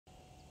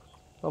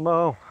Well,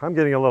 Mo, I'm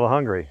getting a little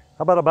hungry.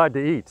 How about a bite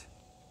to eat?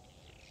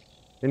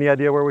 Any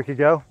idea where we could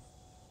go?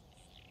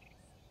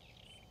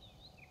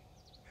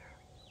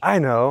 I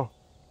know.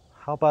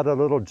 How about a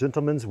little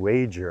gentleman's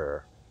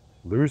wager?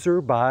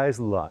 Loser buys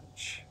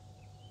lunch.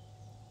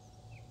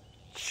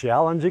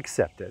 Challenge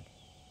accepted.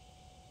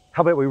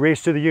 How about we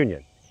race to the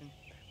Union?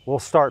 We'll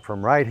start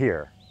from right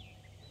here.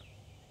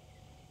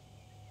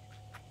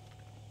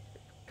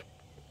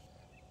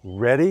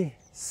 Ready,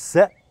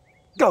 set,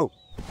 go!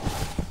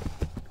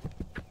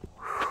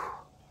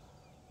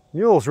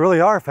 Mules really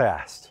are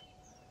fast.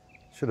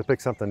 Should have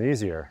picked something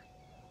easier.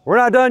 We're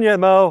not done yet,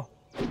 Mo.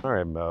 All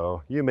right,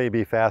 Mo, you may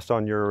be fast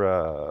on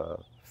your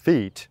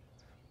feet,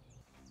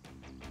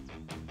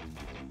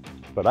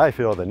 but I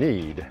feel the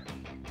need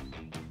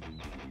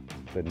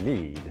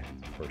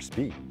for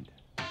speed.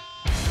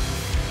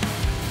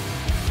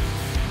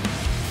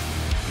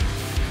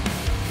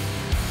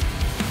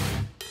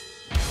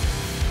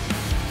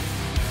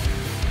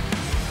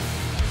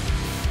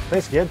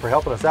 Thanks again for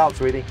helping us out,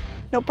 sweetie.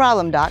 No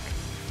problem, Doc.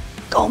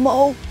 Go,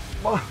 Mo.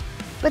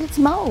 But it's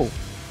Mo.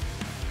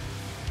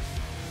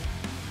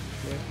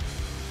 Yeah.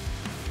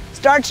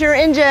 Start your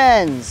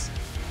engines.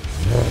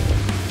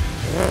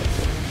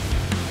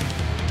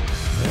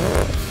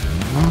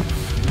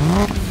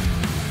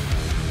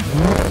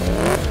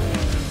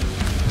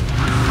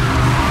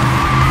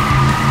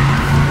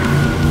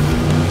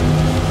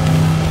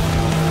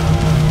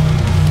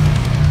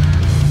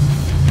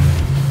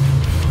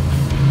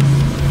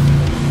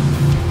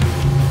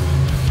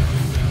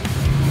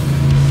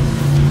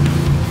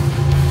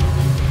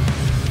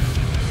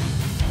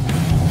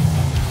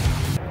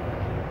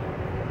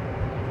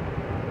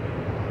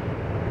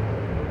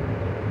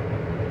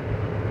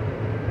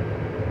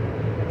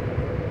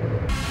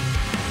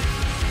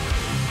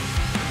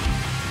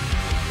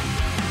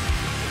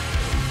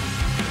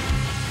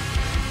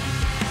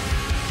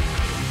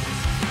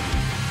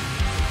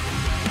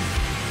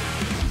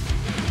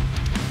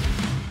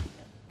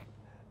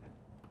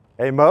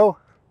 Hey, Mo,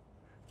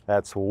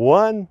 that's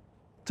 1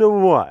 to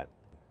 1.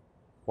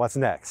 What's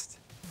next?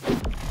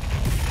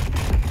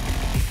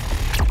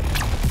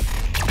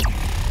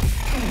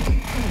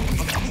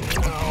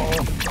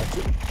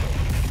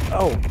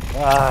 Nope.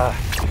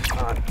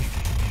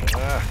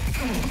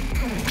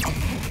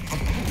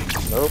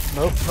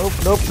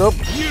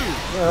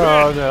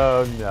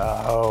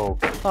 No.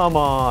 Come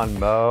on,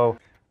 Mo.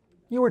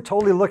 You were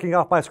totally looking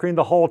off my screen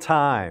the whole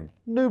time.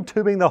 Noob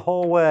tubing the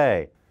whole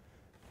way.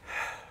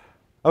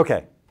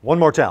 Okay, one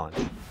more challenge.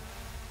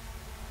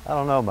 I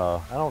don't know,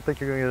 Mo. I don't think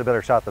you're gonna get a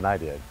better shot than I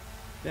did.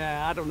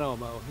 Yeah, I don't know,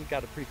 Mo. He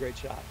got a pretty great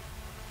shot.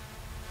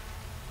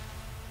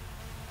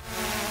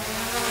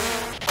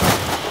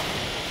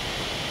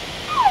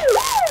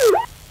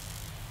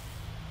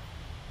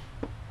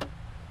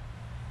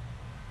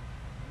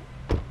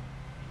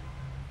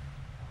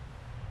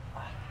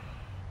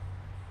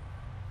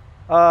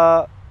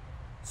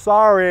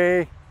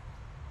 Sorry.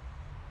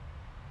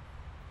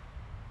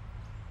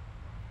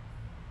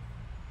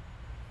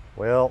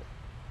 Well,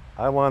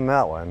 I won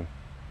that one.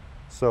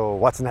 So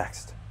what's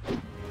next?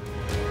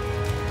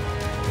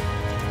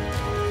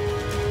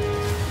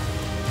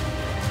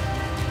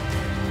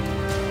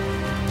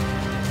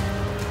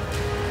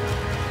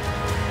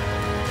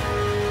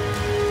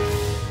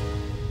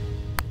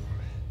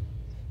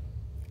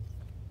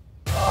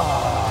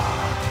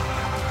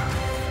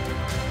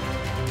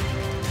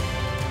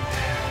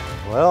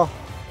 Well,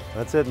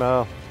 that's it,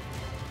 Mo.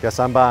 Guess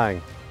I'm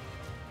buying.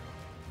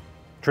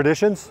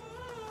 Traditions?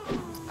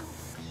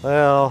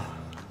 Well,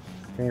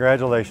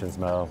 congratulations,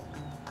 Mo.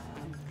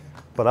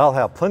 But I'll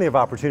have plenty of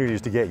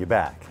opportunities to get you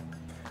back.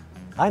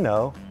 I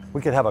know,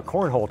 we could have a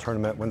cornhole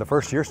tournament when the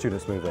first-year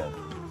students move in.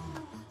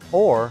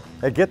 Or,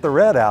 at Get the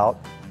Red Out,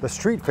 the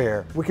street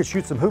fair, we could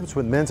shoot some hoops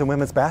with men's and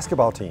women's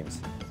basketball teams.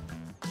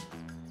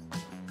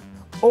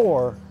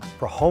 Or,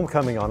 for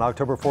homecoming on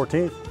October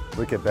 14th,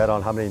 we could bet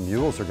on how many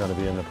mules are going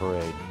to be in the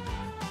parade.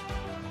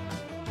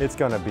 It's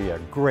going to be a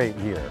great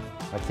year.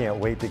 I can't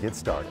wait to get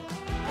started.